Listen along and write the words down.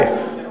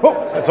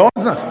It's on,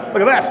 isn't it?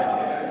 Look at that.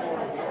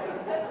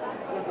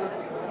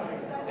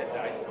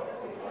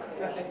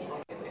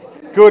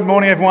 Good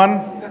morning, everyone.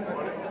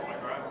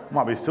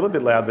 Might be still a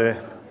bit loud there.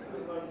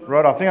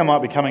 Right, I think I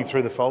might be coming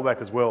through the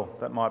foldback as well.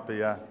 That might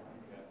be,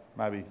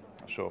 maybe,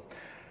 not sure.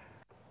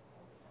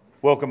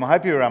 Welcome. I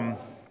hope you're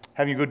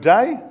having a good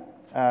day.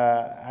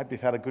 I hope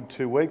you've had a good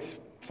 2 weeks.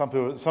 Some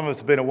of us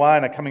have been away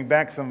and are coming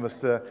back. Some of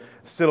us are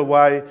still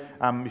away.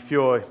 If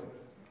you're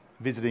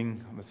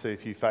visiting, let's see a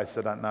few faces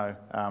I don't know.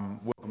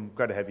 Welcome.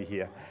 Great to have you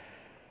here.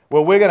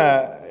 Well, we're going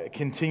to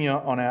continue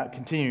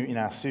in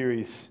our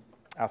series,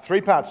 our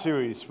 3-part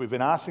series. We've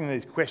been asking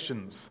these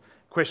questions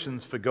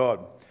for God.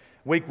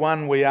 Week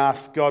 1, we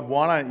asked God,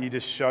 why don't you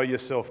just show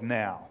yourself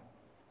now?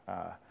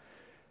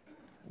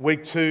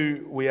 Week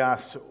 2, we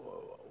asked,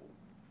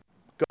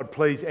 God,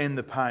 please end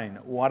the pain.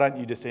 Why don't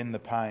you just end the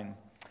pain?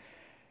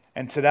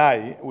 And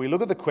today, we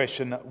look at the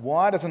question,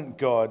 why doesn't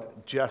God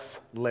just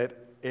let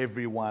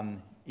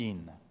everyone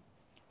in?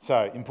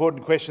 So,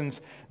 important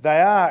questions. They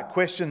are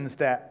questions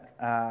that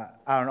are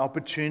an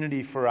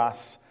opportunity for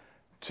us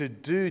to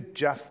do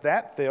just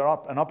that. They're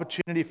an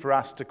opportunity for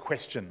us to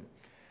question.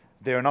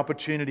 They're an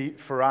opportunity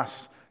for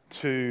us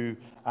to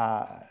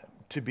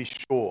be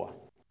sure.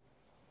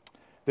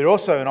 They're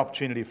also an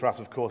opportunity for us,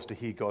 of course, to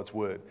hear God's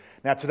word.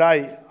 Now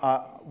today,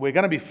 we're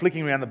going to be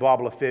flicking around the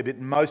Bible a fair bit.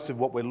 Most of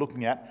what we're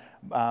looking at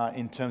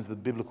in terms of the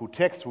biblical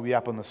text will be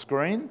up on the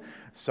screen,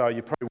 so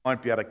you probably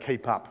won't be able to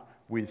keep up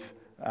with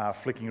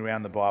flicking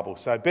around the Bible.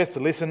 So best to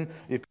listen.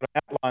 You've got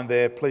an outline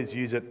there. Please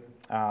use it.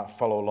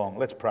 Follow along.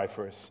 Let's pray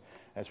for us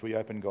as we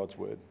open God's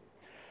word.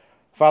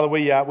 Father,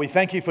 we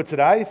thank you for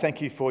today.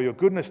 Thank you for your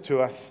goodness to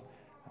us.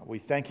 We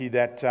thank you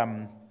that,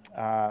 some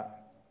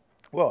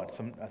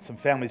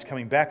families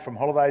coming back from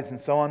holidays and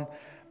so on.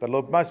 But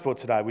Lord, most for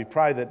today, we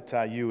pray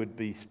that you would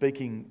be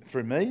speaking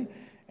through me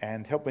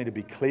and help me to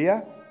be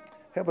clear.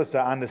 Help us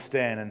to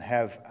understand and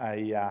have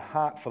a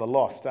heart for the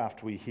lost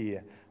after we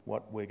hear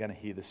what we're going to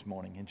hear this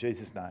morning. In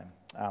Jesus' name,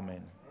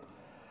 amen.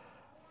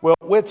 Well,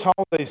 we're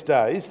told these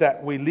days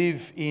that we live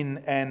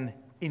in an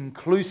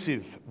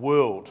inclusive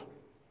world.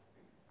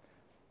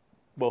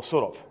 Well,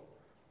 sort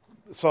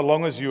of. So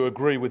long as you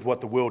agree with what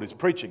the world is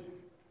preaching.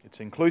 It's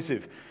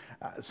inclusive.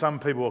 Some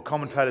people or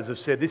commentators have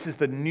said this is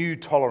the new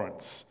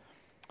tolerance.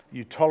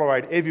 You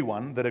tolerate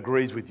everyone that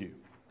agrees with you.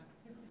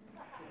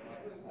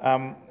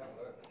 Now,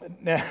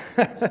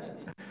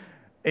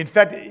 in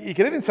fact, you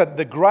can even say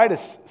the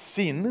greatest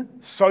sin,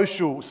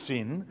 social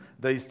sin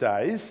these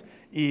days,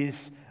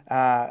 is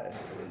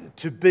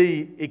to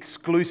be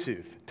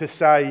exclusive. To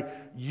say,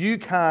 you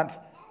can't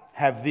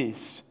have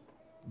this,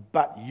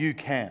 but you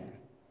can.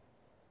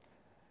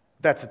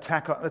 That's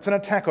an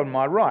attack on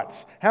my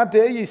rights. How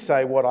dare you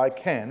say what I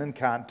can and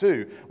can't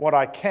do, what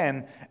I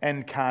can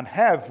and can't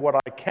have, what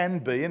I can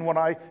be and what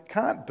I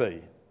can't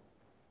be.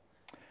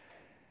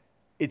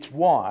 It's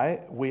why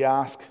we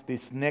ask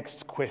this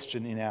next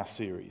question in our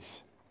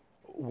series.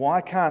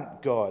 Why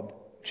can't God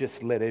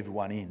just let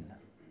everyone in?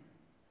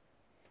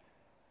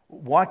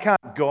 Why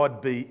can't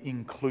God be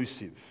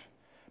inclusive?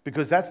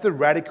 Because that's the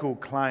radical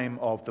claim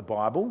of the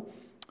Bible.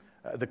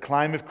 The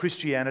claim of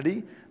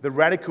Christianity, the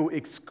radical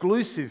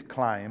exclusive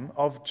claim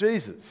of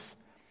Jesus.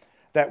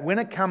 That when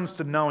it comes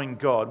to knowing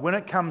God, when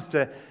it comes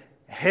to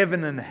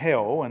heaven and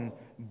hell and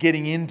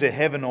getting into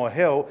heaven or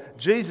hell,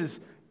 Jesus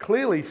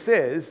clearly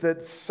says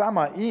that some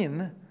are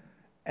in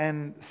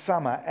and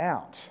some are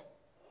out.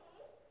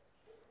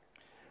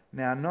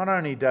 Now, not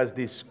only does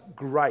this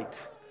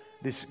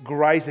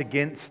grate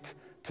against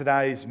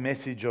today's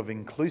message of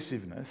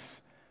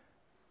inclusiveness,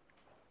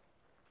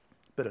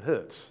 but it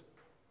hurts.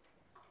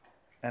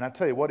 And I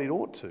tell you what, it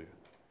ought to.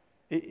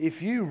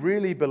 If you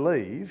really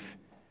believe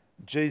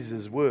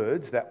Jesus'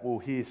 words that we'll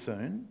hear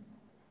soon,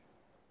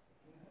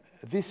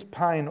 this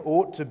pain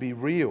ought to be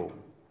real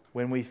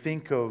when we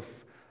think of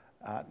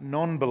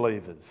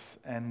non-believers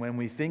and when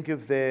we think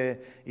of their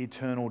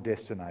eternal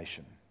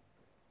destination.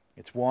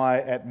 It's why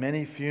at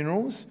many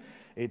funerals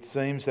it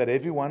seems that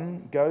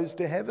everyone goes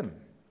to heaven.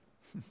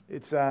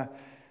 It's at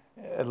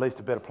least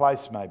a better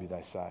place, maybe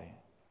they say.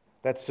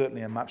 That's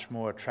certainly a much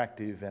more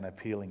attractive and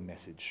appealing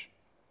message.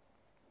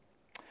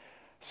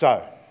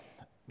 So,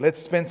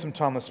 let's spend some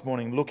time this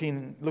morning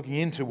looking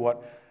into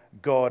what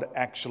God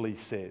actually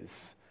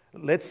says.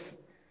 Let's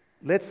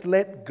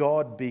let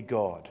God be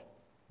God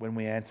when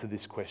we answer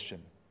this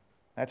question.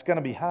 That's going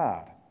to be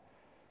hard.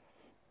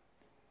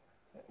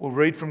 We'll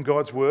read from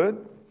God's word,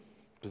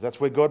 because that's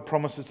where God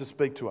promises to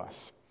speak to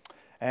us.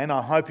 And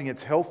I'm hoping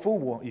it's helpful.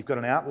 Well, you've got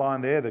an outline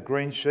there, the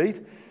green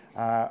sheet.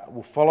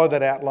 We'll follow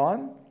that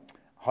outline.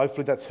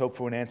 Hopefully that's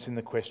helpful in answering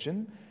the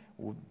question.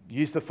 We'll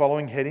use the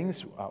following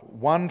headings.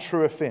 1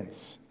 true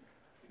offence,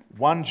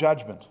 1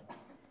 judgment,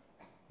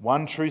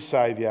 1 true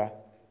saviour,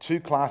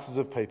 2 classes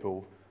of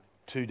people,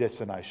 2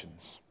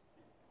 destinations.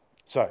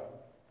 So,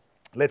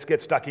 let's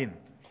get stuck in.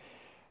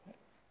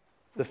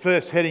 The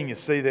first heading you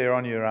see there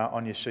on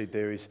your sheet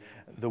there is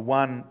the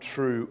 1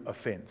 true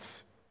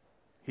offence.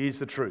 Here's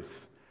the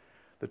truth.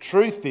 The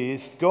truth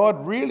is,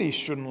 God really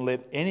shouldn't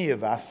let any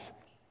of us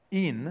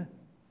in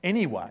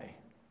anyway.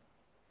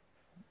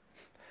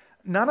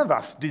 None of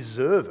us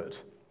deserve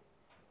it.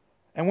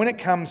 And when it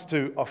comes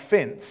to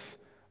offence,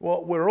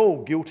 well, we're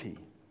all guilty.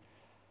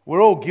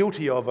 We're all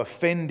guilty of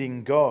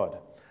offending God,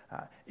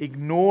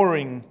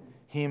 ignoring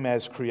Him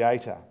as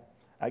Creator,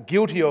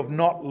 guilty of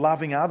not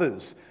loving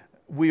others.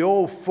 We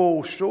all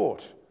fall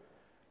short.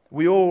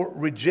 We all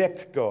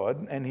reject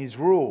God and His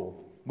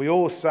rule. We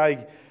all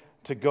say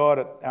to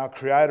God, our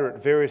Creator,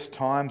 at various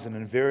times and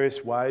in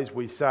various ways,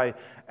 we say,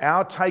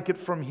 "I'll take it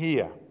from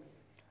here.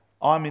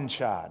 I'm in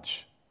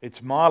charge.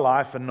 It's my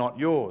life and not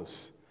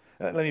yours."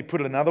 Let me put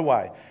it another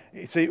way.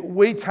 You see,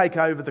 we take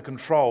over the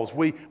controls.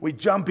 We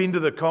jump into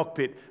the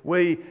cockpit.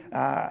 We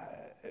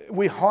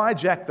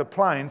hijack the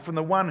plane from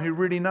the one who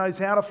really knows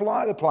how to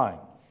fly the plane.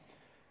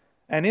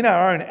 And in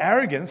our own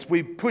arrogance,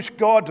 we push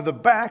God to the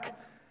back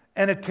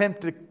and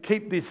attempt to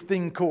keep this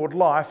thing called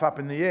life up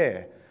in the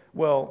air.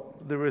 Well,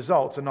 the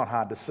results are not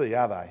hard to see,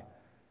 are they?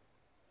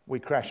 We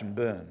crash and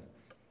burn.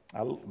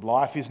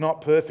 Life is not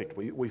perfect.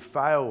 We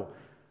fail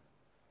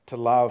to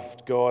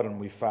love God and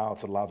we fail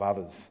to love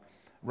others.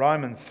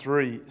 Romans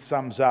 3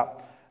 sums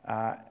up,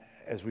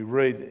 as we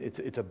read,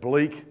 it's a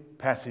bleak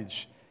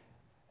passage,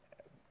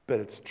 but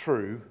it's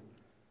true.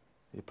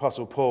 The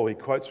Apostle Paul, he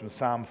quotes from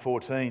Psalm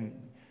 14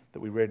 that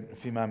we read a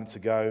few moments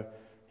ago.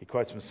 He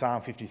quotes from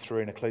Psalm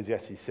 53 and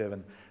Ecclesiastes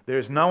 7. "There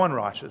is no one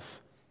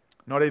righteous,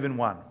 not even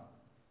one.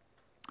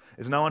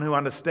 There's no one who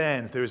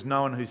understands. There is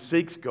no one who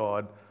seeks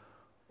God.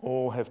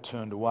 All have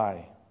turned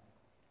away."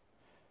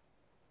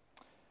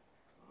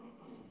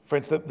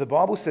 Friends, the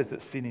Bible says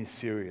that sin is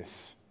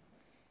serious.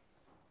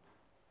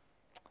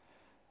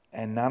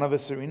 And none of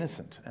us are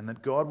innocent, and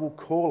that God will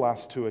call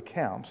us to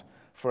account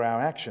for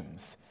our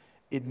actions.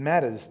 It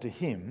matters to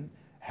Him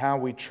how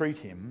we treat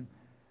Him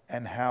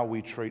and how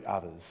we treat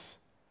others.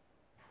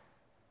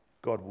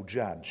 God will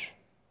judge.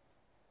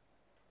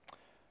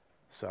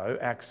 So,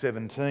 Acts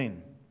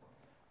 17,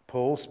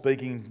 Paul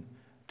speaking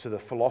to the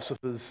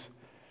philosophers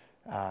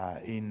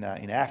in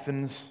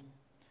Athens,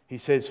 he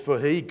says, "For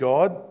He,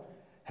 God,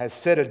 has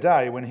set a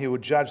day when He will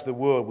judge the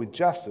world with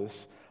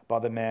justice by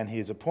the man He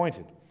has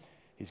appointed.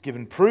 He's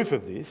given proof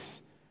of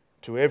this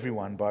to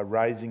everyone by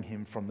raising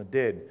Him from the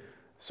dead."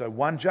 So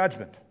one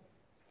judgment,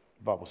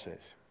 the Bible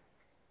says.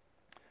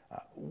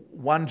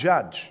 One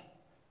judge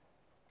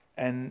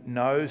and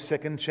no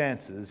second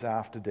chances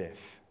after death.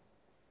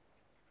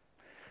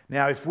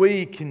 Now, if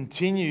we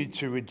continue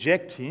to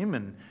reject Him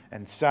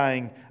and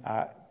saying,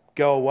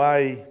 "Go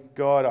away,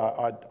 God,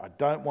 I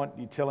don't want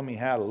you telling me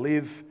how to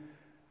live,"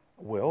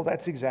 well,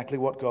 that's exactly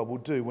what God will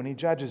do when He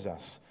judges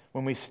us,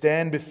 when we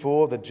stand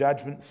before the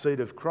judgment seat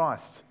of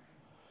Christ.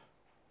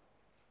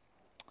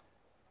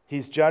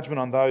 His judgment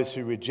on those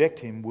who reject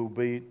Him will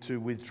be to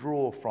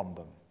withdraw from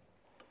them,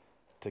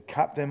 to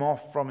cut them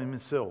off from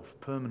Himself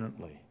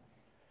permanently.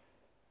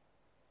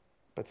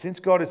 But since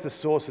God is the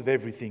source of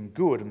everything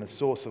good and the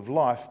source of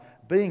life,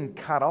 being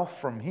cut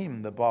off from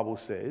Him, the Bible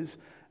says,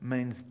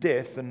 means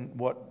death, and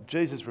what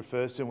Jesus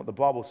refers to and what the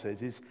Bible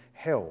says is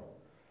hell.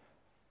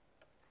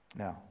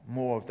 Now,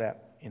 more of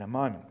that in a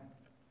moment.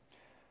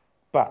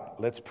 But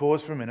let's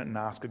pause for a minute and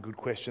ask a good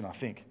question, I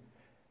think.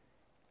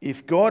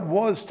 If God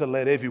was to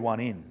let everyone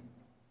in,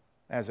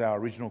 as our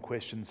original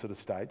question sort of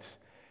states,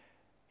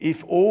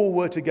 if all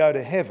were to go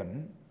to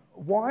heaven,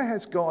 why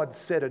has God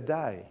set a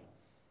day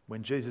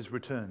when Jesus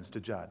returns to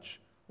judge?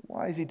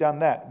 Why has He done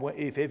that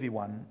if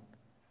everyone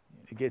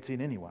gets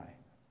in anyway?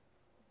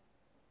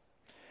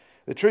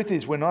 The truth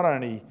is, we're not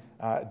only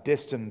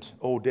destined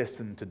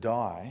to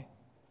die,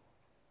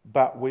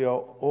 but we are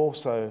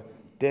also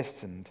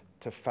destined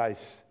to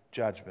face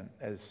judgment,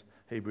 as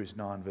Hebrews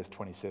 9 verse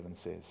 27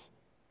 says.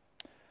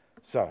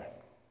 So,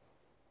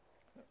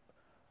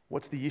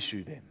 what's the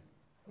issue then?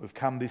 We've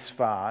come this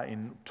far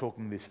in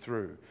talking this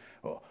through.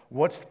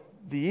 What's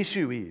the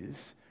issue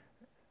is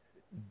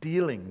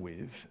dealing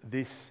with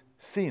this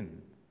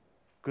sin,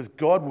 because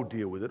God will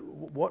deal with it.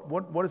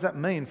 What does that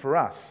mean for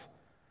us?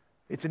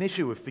 It's an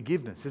issue of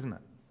forgiveness, isn't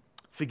it?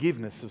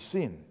 Forgiveness of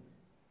sin.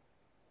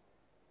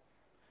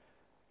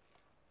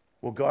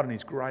 Well, God in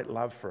His great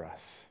love for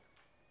us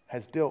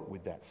has dealt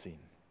with that sin.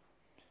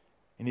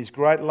 In His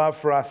great love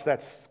for us,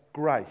 that's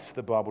grace,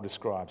 the Bible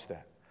describes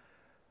that.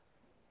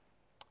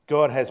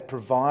 God has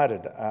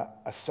provided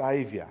a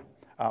Saviour,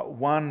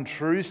 one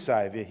true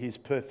Saviour, His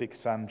perfect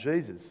Son,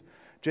 Jesus.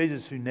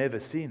 Jesus who never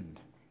sinned,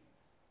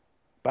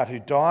 but who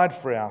died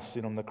for our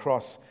sin on the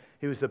cross.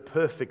 He was the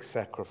perfect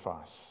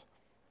sacrifice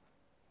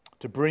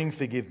to bring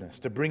forgiveness,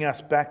 to bring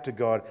us back to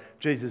God.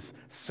 Jesus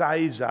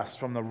saves us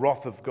from the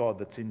wrath of God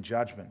that's in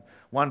judgment.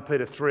 1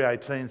 Peter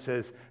 3:18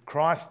 says,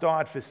 "Christ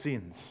died for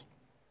sins,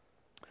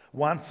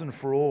 once and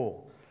for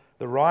all,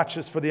 the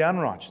righteous for the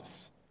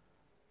unrighteous,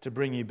 to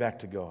bring you back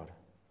to God."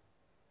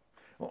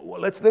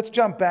 Well, let's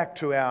jump back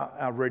to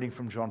our reading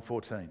from John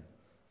 14.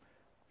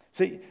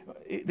 See,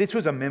 this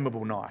was a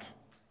memorable night.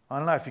 I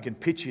don't know if you can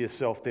picture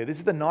yourself there. This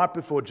is the night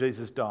before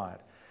Jesus died.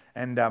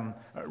 And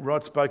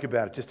Rod spoke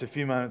about it just a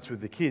few moments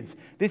with the kids.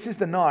 This is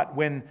the night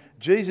when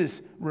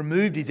Jesus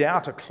removed His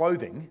outer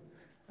clothing,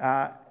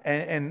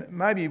 and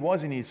maybe He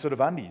was in His sort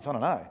of undies, I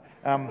don't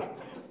know.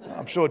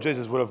 I'm sure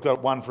Jesus would have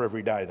got one for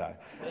every day, though.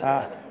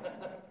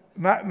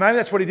 Maybe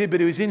that's what he did, but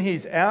he was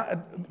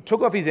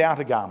took off his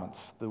outer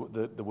garments,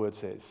 the word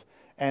says,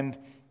 and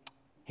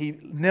he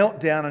knelt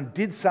down and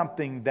did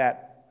something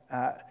that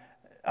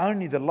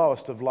only the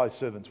lowest of low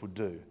servants would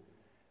do,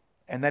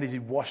 and that is he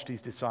washed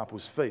his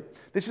disciples' feet.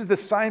 This is the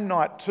same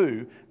night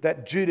too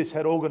that Judas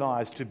had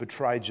organised to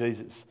betray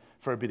Jesus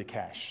for a bit of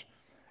cash,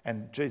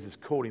 and Jesus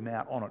called him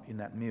out on it in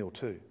that meal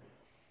too.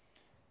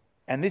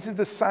 And this is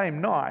the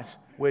same night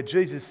where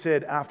Jesus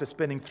said, after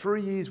spending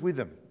 3 years with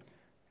them,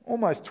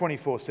 almost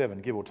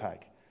 24/7, give or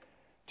take,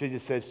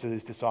 Jesus says to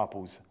his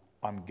disciples,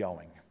 I'm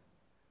going.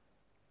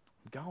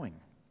 I'm going.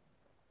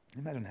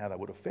 Imagine how they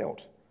would have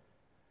felt.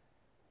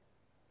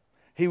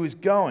 He was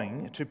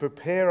going to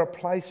prepare a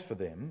place for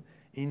them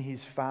in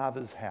his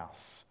Father's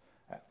house,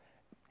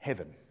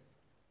 heaven,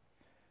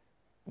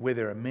 where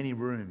there are many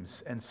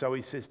rooms. And so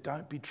he says,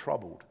 don't be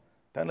troubled.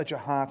 Don't let your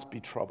hearts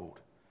be troubled.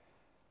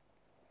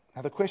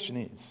 Now the question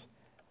is,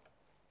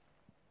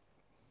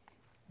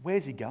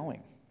 where's he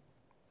going?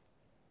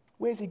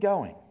 Where's he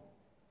going?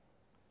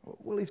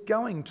 Well, he's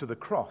going to the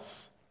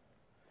cross.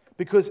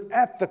 Because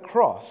at the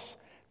cross,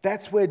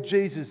 that's where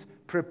Jesus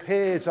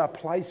prepares a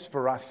place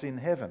for us in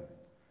heaven.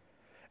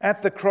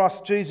 At the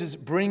cross, Jesus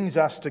brings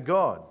us to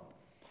God.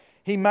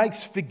 He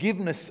makes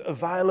forgiveness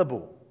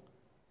available.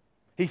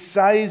 He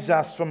saves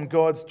us from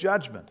God's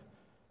judgment.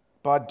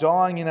 By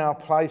dying in our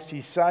place,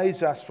 he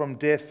saves us from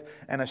death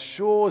and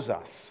assures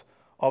us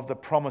of the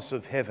promise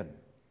of heaven.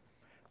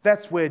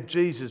 That's where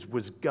Jesus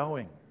was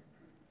going.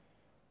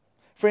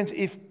 Friends,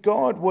 if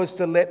God was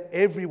to let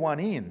everyone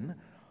in,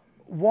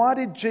 why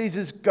did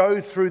Jesus go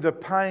through the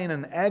pain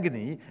and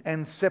agony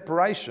and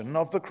separation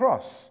of the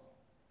cross?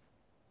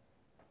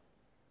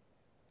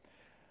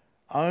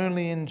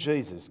 Only in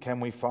Jesus can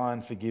we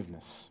find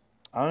forgiveness.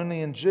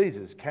 Only in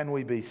Jesus can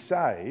we be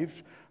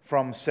saved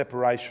from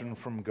separation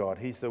from God.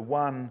 He's the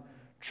one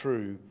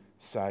true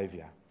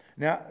Saviour.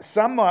 Now,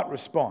 some might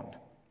respond,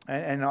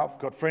 and I've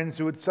got friends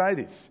who would say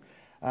this.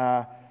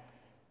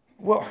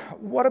 Well,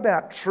 what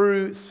about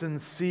true,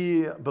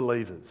 sincere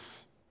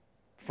believers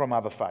from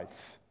other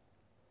faiths?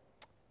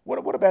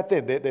 What about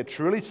them? They're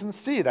truly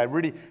sincere. They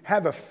really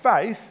have a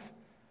faith,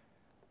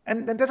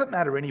 and it doesn't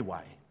matter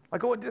anyway.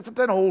 Like,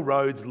 don't all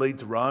roads lead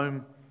to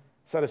Rome,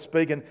 so to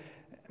speak? And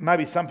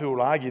maybe some people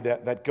will argue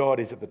that God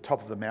is at the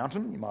top of the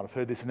mountain. You might have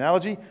heard this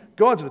analogy.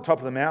 God's at the top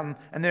of the mountain,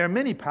 and there are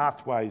many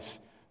pathways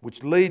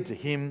which lead to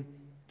him.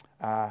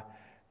 That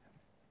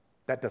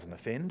doesn't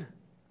offend.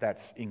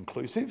 That's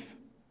inclusive.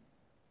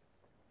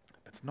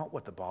 But it's not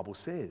what the Bible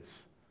says.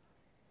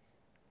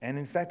 And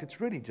in fact,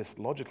 it's really just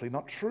logically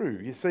not true.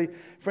 You see,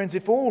 friends,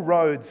 if all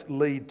roads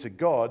lead to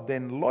God,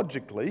 then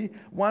logically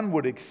one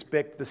would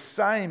expect the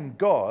same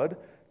God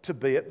to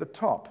be at the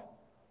top.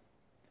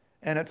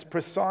 And it's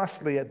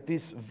precisely at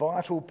this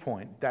vital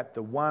point that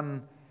the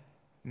one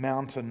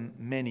mountain,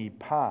 many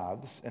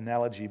paths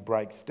analogy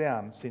breaks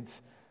down,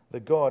 since the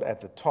God at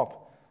the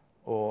top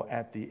or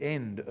at the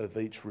end of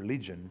each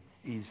religion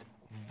is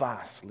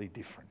vastly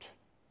different.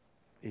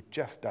 It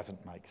just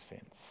doesn't make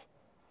sense.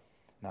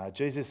 No,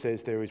 Jesus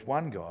says there is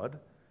one God,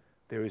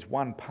 there is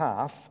one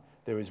path,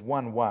 there is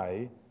one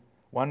way,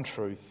 one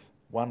truth,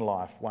 one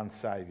life, one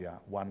Saviour,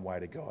 one way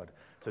to God.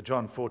 So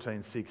John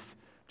 14:6,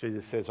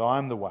 Jesus says, I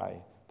am the way,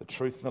 the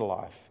truth and the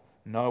life.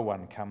 No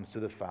one comes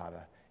to the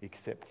Father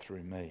except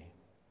through me.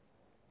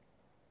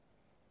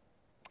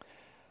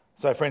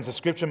 So friends, the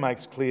scripture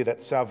makes clear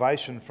that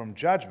salvation from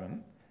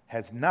judgment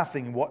has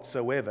nothing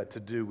whatsoever to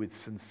do with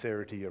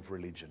sincerity of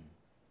religion.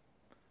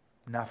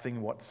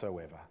 Nothing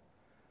whatsoever.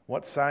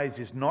 What saves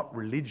is not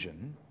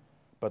religion,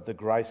 but the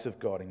grace of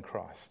God in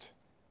Christ.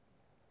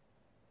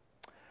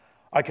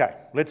 Okay,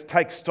 let's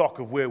take stock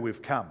of where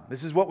we've come.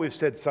 This is what we've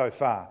said so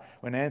far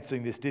when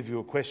answering this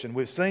difficult question.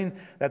 We've seen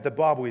that the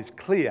Bible is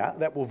clear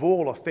that we've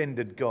all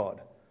offended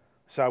God.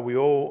 So we've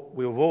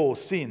all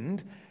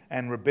sinned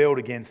and rebelled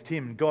against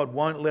him. God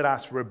won't let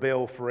us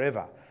rebel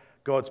forever.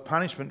 God's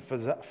punishment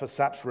for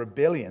such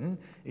rebellion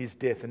is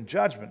death and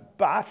judgment.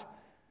 But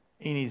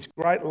in his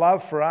great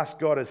love for us,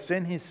 God has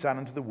sent his Son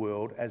into the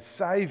world as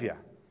Saviour.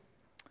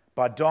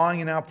 By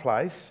dying in our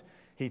place,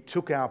 he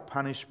took our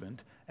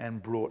punishment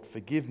and brought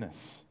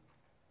forgiveness.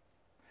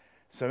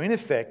 So in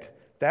effect,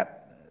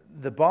 that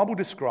the Bible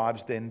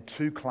describes then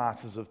two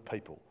classes of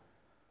people.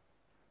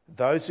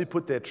 Those who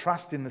put their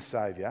trust in the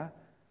Saviour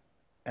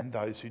and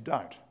those who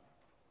don't.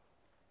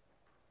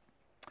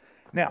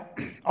 Now,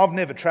 I've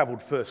never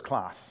travelled first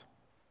class.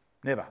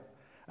 Never.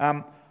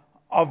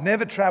 I've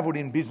never travelled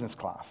in business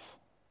class.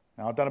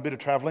 Now, I've done a bit of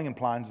travelling in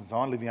planes and so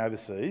on, living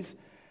overseas,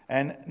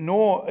 and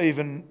nor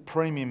even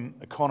premium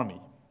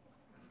economy.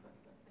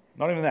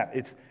 Not even that.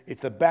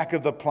 It's the back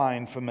of the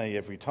plane for me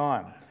every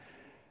time.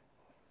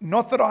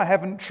 Not that I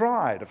haven't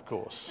tried, of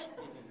course.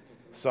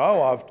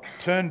 So I've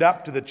turned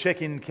up to the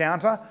check-in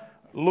counter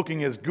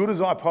looking as good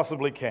as I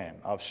possibly can.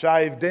 I've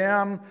shaved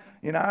down,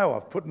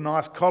 I've put a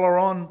nice collar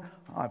on,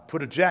 I've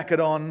put a jacket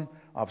on,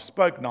 I've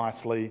spoke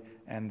nicely,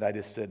 and they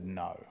just said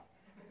no.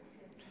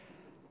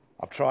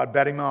 I've tried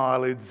batting my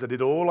eyelids. I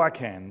did all I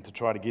can to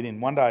try to get in.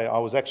 One day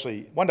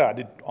I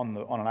did on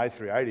an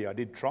A380. I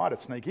did try to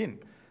sneak in.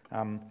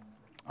 On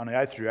the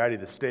A380,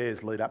 the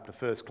stairs lead up to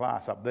first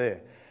class up there.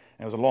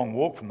 And it was a long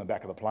walk from the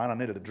back of the plane. I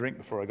needed a drink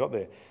before I got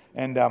there,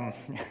 and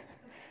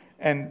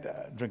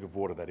drink of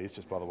water, that is,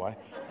 just by the way.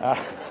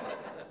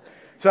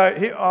 So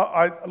here,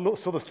 I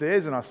saw the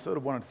stairs, and I sort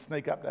of wanted to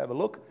sneak up to have a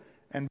look.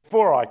 And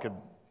before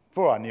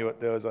I knew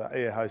it, there was an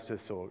air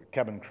hostess or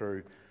cabin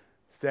crew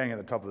standing at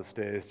the top of the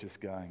stairs, just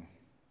going,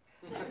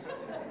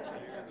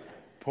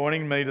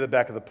 pointing me to the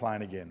back of the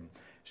plane again.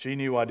 She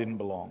knew I didn't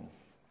belong.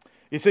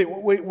 You see,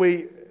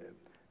 we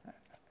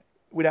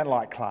don't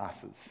like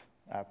classes,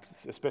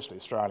 especially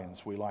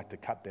Australians. We like to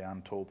cut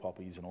down tall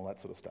poppies and all that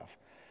sort of stuff.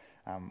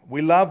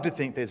 We love to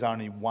think there's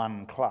only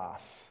one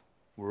class.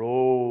 We're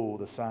all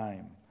the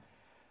same.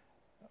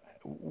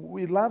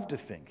 We love to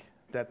think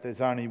that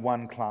there's only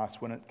one class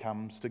when it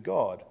comes to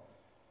God,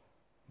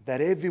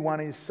 that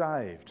everyone is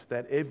saved,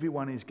 that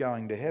everyone is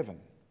going to heaven.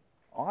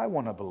 I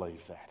want to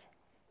believe that.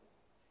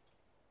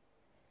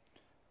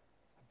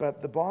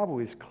 But the Bible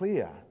is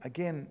clear.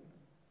 Again,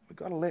 we've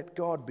got to let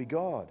God be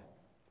God.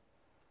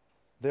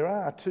 There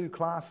are two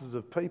classes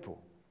of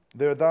people.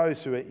 There are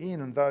those who are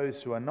in and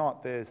those who are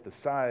not. There's the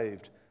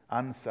saved,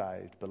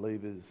 unsaved,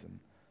 believers and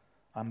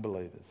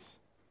unbelievers.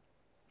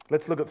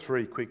 Let's look at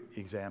three quick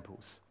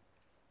examples.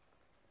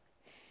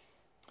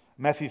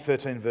 Matthew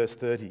 13, verse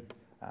 30.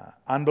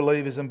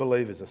 Unbelievers and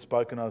believers are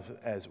spoken of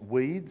as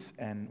weeds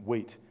and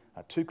wheat.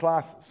 Two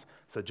classes.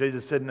 So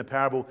Jesus said in the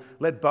parable,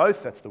 let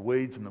both, that's the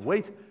weeds and the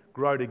wheat,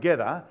 grow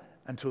together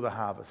until the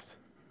harvest.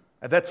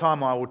 At that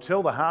time I will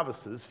tell the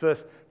harvesters,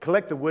 first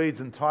collect the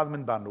weeds and tie them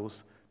in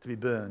bundles to be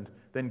burned,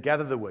 then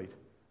gather the wheat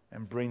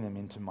and bring them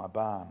into my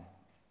barn.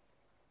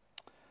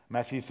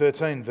 Matthew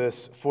 13,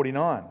 verse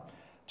 49.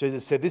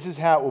 Jesus said, this is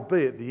how it will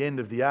be at the end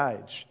of the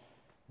age.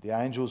 The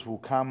angels will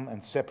come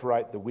and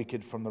separate the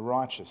wicked from the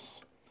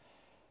righteous.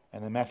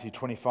 And in Matthew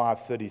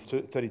 25,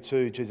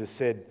 32, Jesus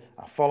said,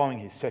 following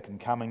his second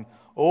coming,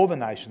 all the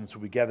nations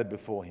will be gathered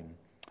before him,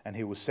 and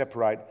he will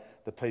separate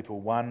the people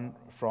one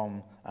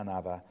from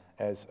another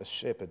as a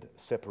shepherd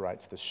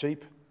separates the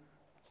sheep,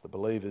 the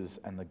believers,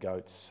 and the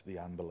goats, the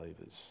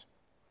unbelievers.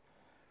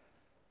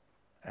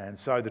 And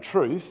so the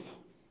truth,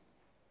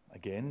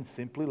 again,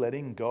 simply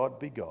letting God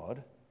be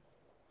God,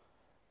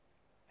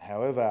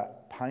 however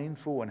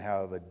painful and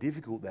however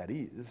difficult that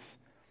is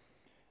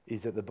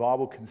that the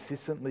Bible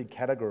consistently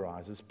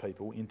categorises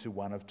people into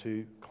one of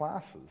two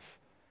classes,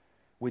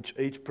 which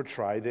each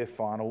portray their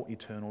final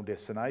eternal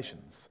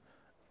destinations,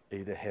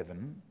 either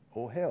heaven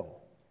or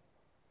hell.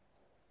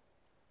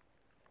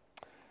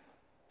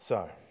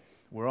 So,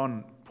 we're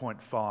on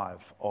point 5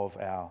 of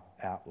our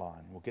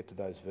outline. We'll get to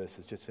those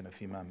verses just in a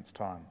few moments'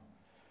 time.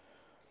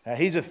 Now,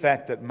 here's a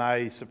fact that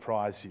may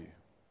surprise you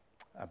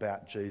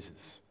about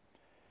Jesus.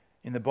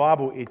 In the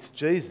Bible, it's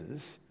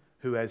Jesus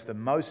who has the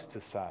most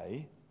to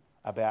say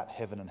about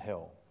heaven and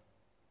hell.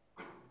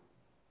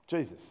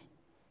 Jesus.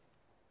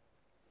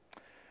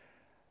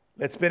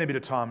 Let's spend a bit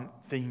of time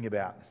thinking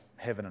about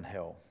heaven and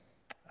hell.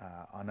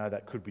 I know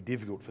that could be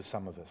difficult for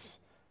some of us,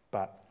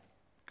 but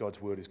God's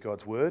word is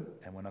God's word,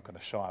 and we're not going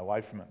to shy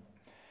away from it.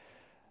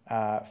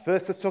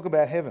 First, let's talk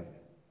about heaven.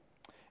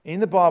 In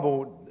the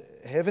Bible,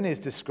 heaven is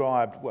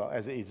described,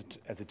 as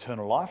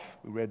eternal life.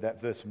 We read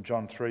that verse from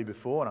John 3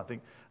 before, and I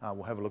think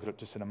we'll have a look at it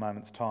just in a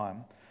moment's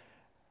time.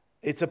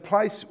 It's a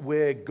place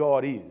where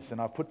God is,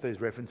 and I've put these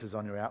references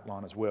on your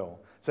outline as well.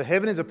 So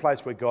heaven is a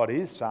place where God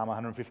is. Psalm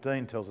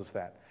 115 tells us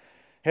that.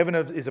 Heaven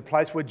is a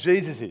place where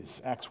Jesus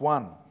is, Acts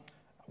 1.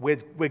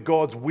 Where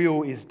God's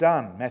will is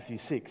done, Matthew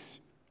 6.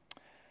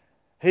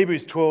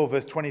 Hebrews 12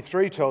 verse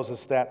 23 tells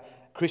us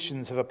that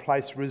Christians have a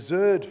place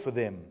reserved for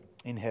them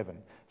in heaven.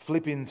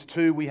 Philippians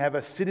 2, we have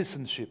a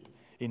citizenship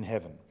in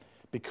heaven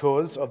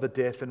because of the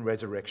death and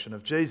resurrection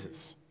of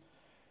Jesus.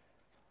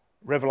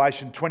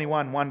 Revelation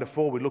 21,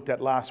 1-4, we looked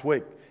at last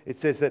week. It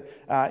says that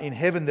in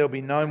heaven there'll be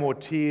no more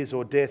tears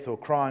or death or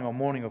crying or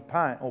mourning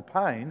or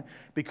pain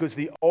because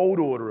the old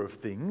order of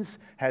things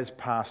has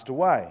passed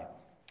away.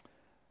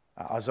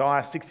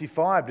 Isaiah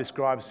 65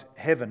 describes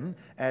heaven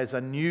as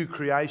a new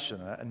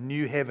creation, a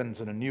new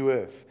heavens and a new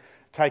earth,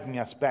 taking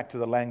us back to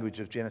the language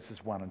of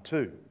Genesis 1 and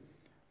 2.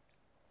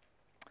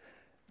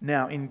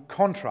 Now, in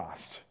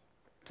contrast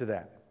to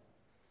that,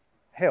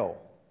 hell.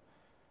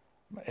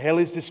 Hell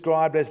is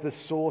described as the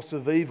source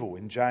of evil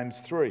in James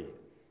 3.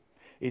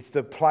 It's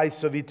the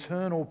place of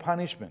eternal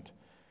punishment.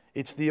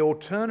 It's the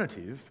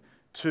alternative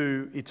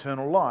to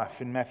eternal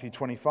life in Matthew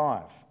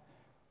 25.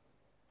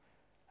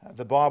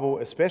 The Bible,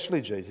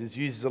 especially Jesus,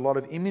 uses a lot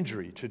of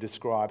imagery to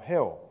describe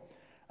hell,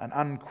 an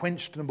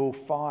unquenchable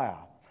fire.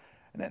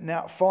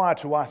 Now, fire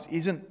to us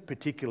isn't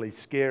particularly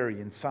scary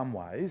in some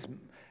ways.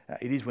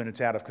 It is when it's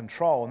out of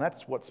control, and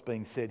that's what's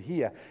being said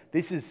here.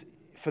 This is,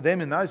 for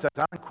them in those days,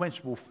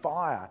 unquenchable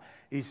fire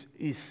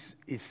is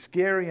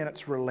scary and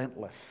it's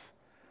relentless.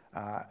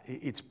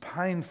 It's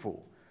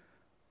painful,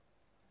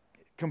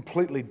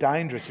 completely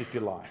dangerous, if you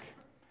like.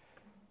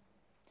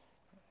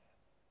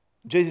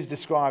 Jesus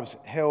describes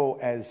hell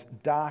as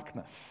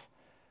darkness,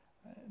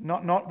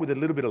 not with a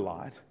little bit of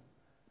light,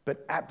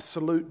 but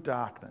absolute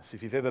darkness.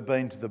 If you've ever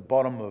been to the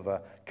bottom of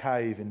a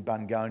cave in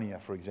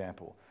Bungonia, for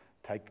example,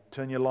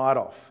 turn your light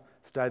off,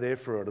 stay there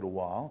for a little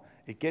while.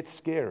 It gets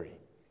scary.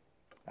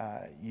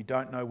 You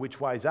don't know which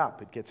way's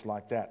up. It gets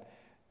like that.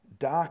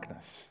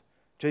 Darkness.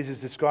 Jesus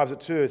describes it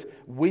too as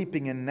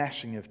weeping and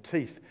gnashing of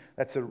teeth.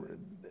 That's a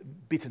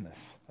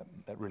bitterness,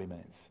 that really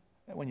means.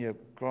 When you're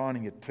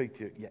grinding your teeth,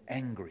 you're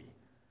angry.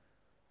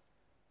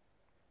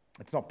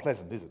 It's not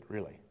pleasant, is it,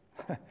 really?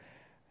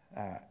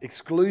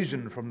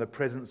 Exclusion from the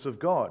presence of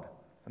God.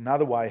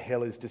 Another way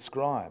hell is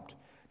described.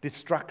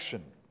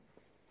 Destruction.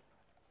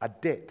 A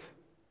debt.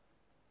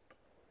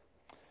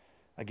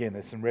 Again,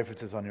 there's some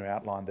references on your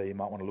outline there you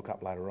might want to look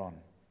up later on.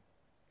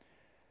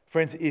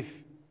 Friends, if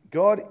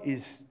God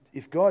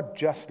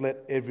just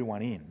let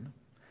everyone in,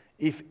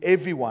 if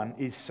everyone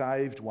is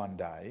saved one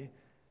day,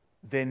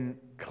 then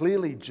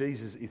clearly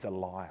Jesus is a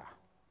liar.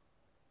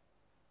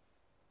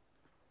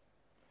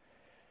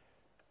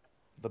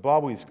 The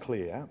Bible is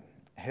clear.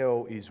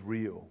 Hell is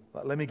real.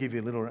 Let me give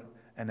you a little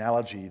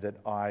analogy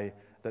that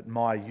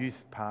my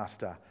youth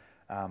pastor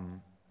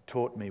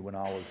taught me when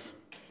I was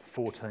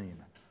 14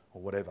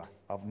 or whatever.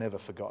 I've never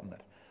forgotten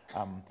it.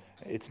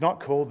 It's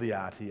not called the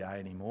RTA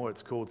anymore.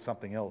 It's called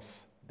something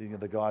else.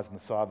 The guys on the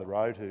side of the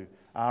road who...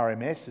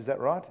 RMS, is that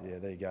right? Yeah,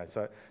 there you go.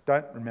 So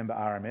don't remember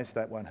RMS.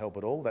 That won't help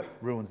at all. That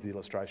ruins the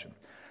illustration.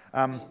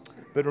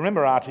 But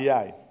remember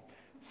RTA.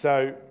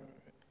 So,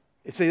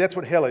 you see, that's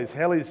what hell is.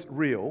 Hell is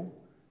real.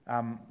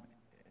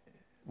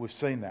 We've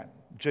seen that.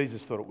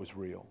 Jesus thought it was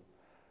real.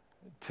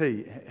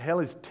 Hell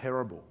is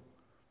terrible.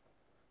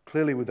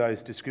 Clearly with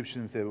those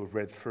descriptions that we've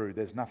read through,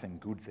 there's nothing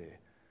good there.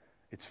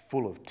 It's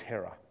full of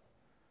terror.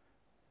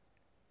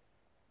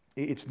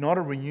 It's not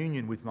a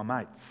reunion with my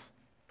mates.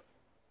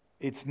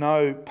 It's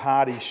no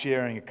party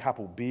sharing a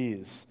couple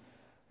beers.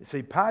 You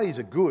see, parties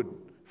are good.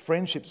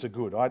 Friendships are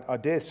good. I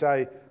dare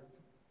say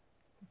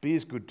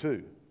beer's good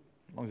too,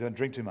 as long as I don't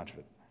drink too much of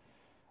it.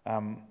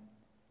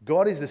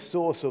 God is the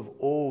source of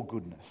all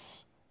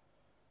goodness.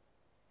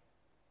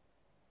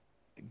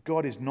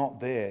 God is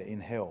not there in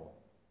hell.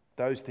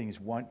 Those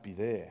things won't be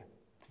there.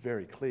 It's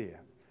very clear.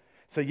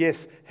 So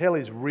yes, hell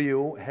is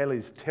real, hell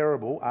is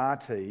terrible,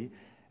 RT,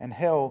 and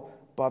hell,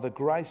 by the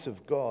grace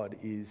of God,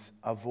 is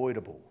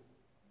avoidable.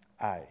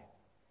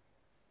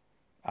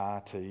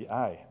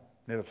 RTA.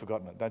 Never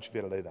forgotten it. Don't you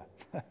forget it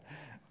either.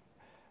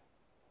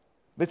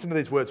 Listen to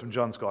these words from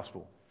John's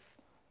Gospel.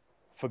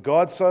 For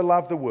God so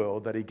loved the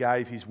world that he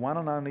gave his one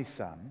and only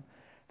Son,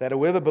 that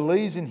whoever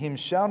believes in him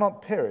shall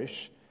not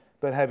perish,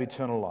 but have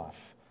eternal life.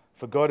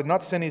 For God did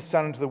not send his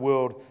Son into the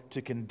world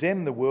to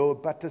condemn the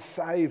world, but to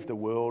save the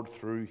world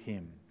through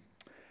him.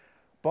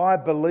 By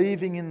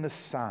believing in the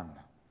Son,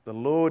 the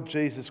Lord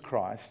Jesus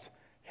Christ,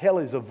 hell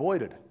is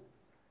avoided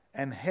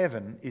and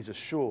heaven is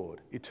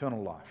assured,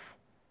 eternal life.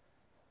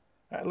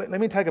 Let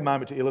me take a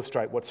moment to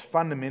illustrate what's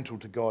fundamental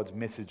to God's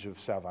message of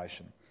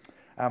salvation.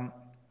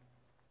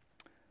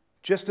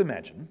 Just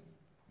imagine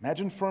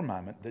for a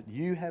moment that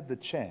you have the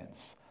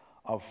chance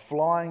of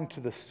flying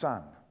to the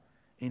sun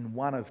in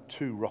one of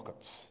two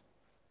rockets.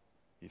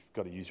 You've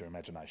got to use your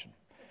imagination.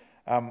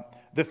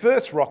 The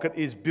first rocket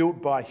is built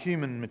by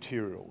human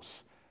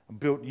materials,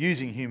 built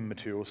using human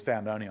materials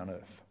found only on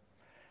Earth.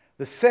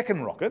 The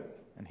second rocket,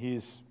 and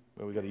here's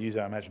where we've got to use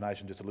our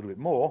imagination just a little bit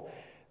more,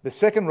 the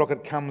second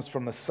rocket comes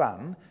from the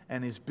sun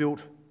and is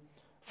built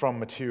from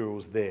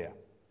materials there.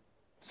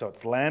 So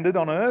it's landed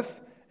on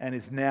Earth and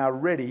is now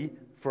ready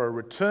for a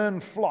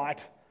return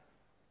flight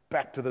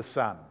back to the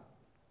sun.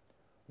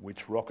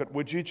 Which rocket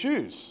would you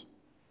choose?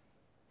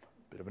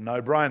 Bit of a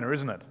no-brainer,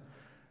 isn't it?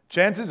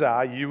 Chances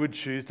are you would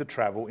choose to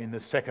travel in the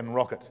second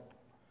rocket,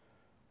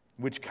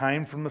 which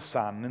came from the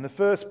sun in the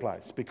first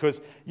place, because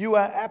you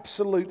are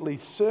absolutely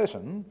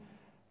certain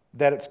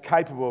that it's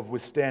capable of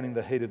withstanding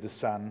the heat of the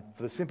sun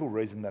for the simple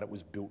reason that it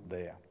was built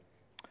there.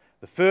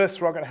 The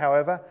first rocket,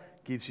 however,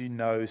 gives you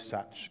no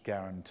such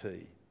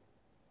guarantee.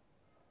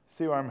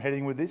 See where I'm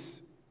heading with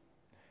this?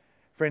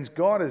 Friends,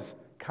 God has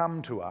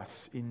come to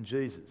us in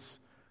Jesus,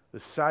 the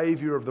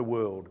Saviour of the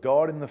world.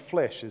 God in the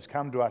flesh has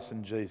come to us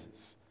in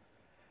Jesus.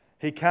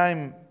 He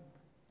came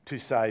to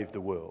save the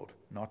world,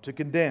 not to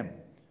condemn.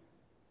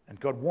 And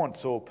God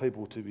wants all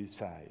people to be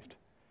saved.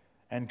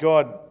 And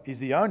God is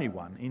the only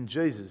one in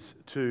Jesus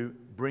to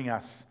bring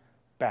us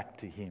back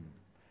to him.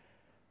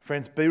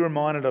 Friends, be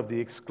reminded of the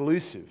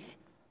exclusive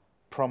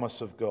promise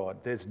of God.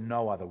 There's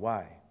no other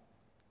way.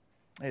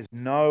 There's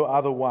no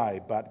other way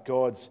but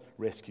God's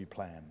rescue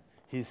plan,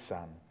 his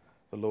Son,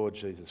 the Lord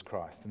Jesus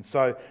Christ. And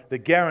so the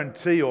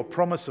guarantee or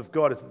promise of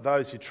God is that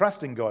those who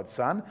trust in God's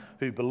Son,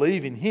 who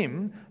believe in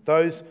him,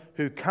 those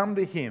who come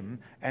to him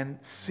and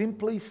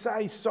simply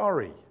say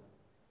sorry.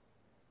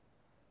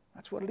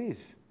 That's what it is.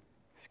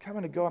 Just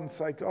coming to God and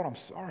say, God, I'm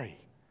sorry.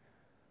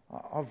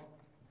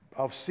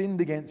 I've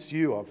sinned against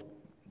you. I've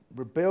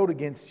rebelled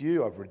against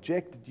you. I've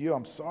rejected you.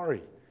 I'm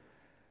sorry.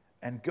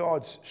 And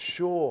God's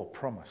sure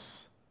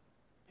promise,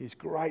 his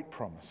great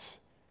promise,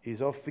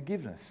 is of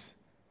forgiveness.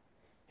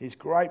 His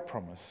great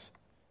promise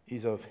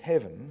is of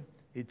heaven,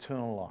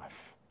 eternal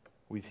life,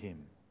 with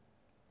him.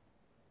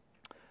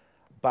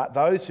 But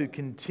those who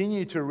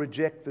continue to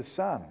reject the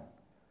Son,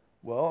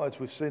 well, as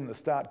we've seen at the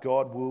start,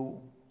 God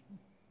will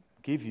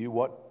give you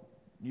what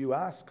you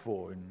ask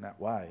for in that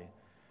way.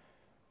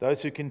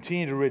 Those who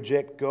continue to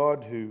reject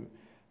God,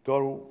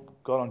 God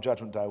on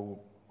Judgment Day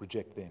will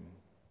reject them.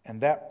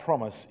 And that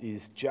promise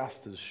is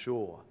just as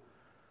sure.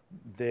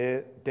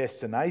 Their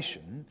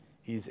destination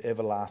is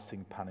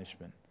everlasting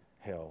punishment,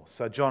 hell.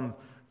 So John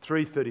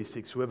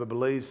 3:36, whoever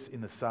believes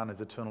in the Son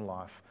has eternal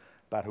life,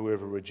 but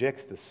whoever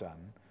rejects the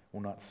Son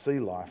will not see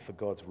life, for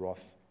God's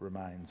wrath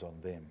remains on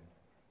them.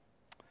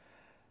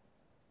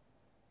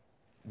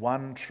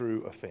 One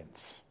true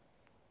offence.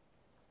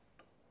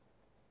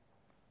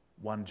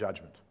 One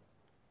judgment.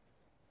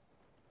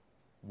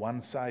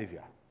 One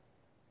Saviour.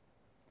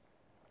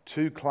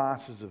 Two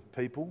classes of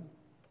people.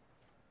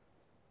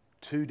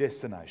 Two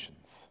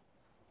destinations.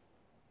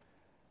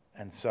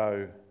 And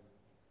so,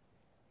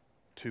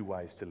 two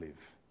ways to live.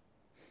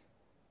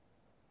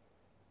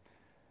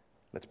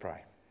 Let's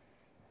pray.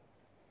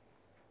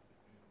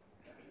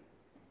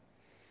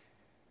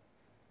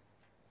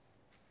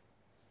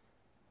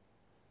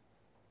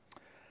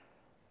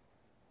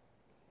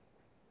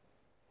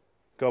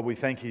 God, we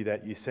thank you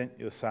that you sent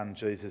your Son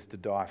Jesus to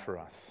die for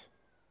us.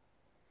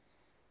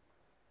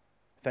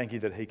 Thank you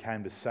that he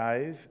came to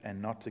save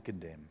and not to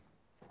condemn.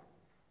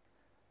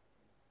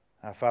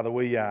 Father,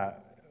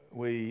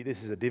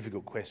 this is a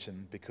difficult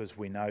question because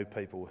we know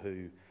people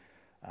who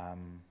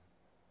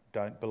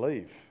don't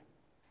believe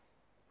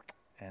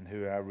and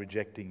who are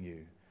rejecting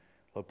you.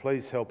 Lord,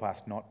 please help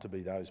us not to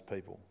be those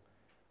people.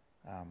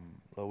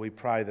 Lord, we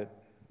pray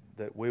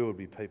that we will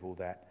be people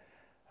that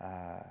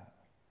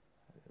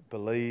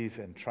believe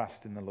and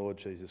trust in the Lord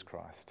Jesus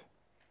Christ.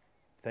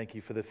 Thank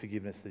you for the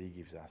forgiveness that he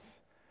gives us.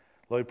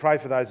 Lord, we pray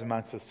for those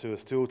amongst us who are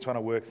still trying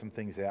to work some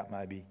things out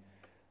maybe,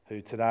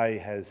 who today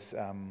has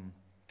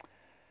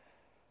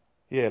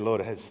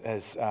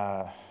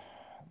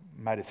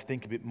made us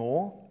think a bit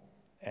more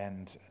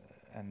and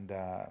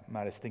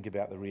made us think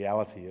about the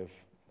reality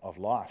of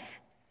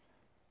life.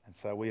 And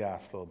so we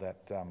ask, Lord,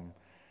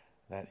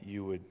 that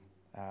you would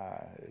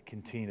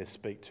continue to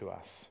speak to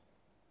us.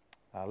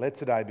 Let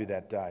today be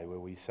that day where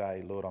we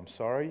say, Lord, I'm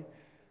sorry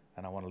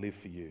and I want to live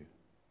for you.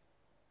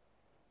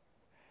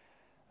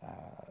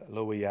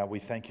 Lord, we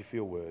thank you for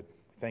your word.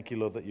 Thank you,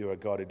 Lord, that you're a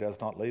God who does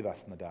not leave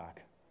us in the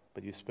dark,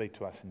 but you speak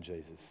to us in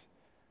Jesus.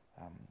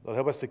 Lord,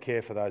 help us to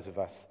care for those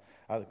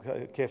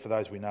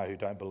we know who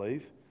don't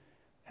believe,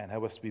 and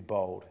help us to be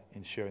bold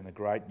in sharing the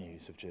great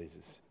news of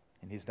Jesus.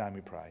 In his name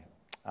we pray.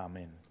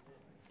 Amen.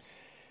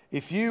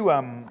 If you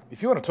want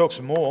to talk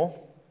some more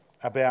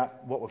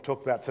about what we've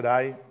talked about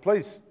today,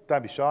 please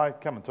don't be shy.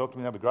 Come and talk to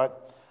me. That'd be great.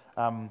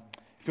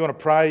 If you want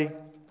to pray,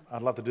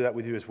 I'd love to do that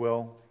with you as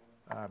well.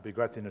 It'd be a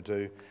great thing to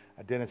do.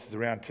 Dennis is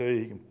around too.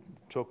 You can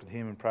talk with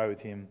him and pray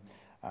with him.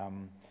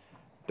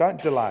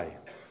 Don't delay.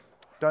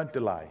 Don't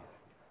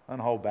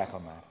hold back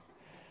on that.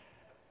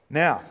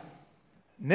 Now,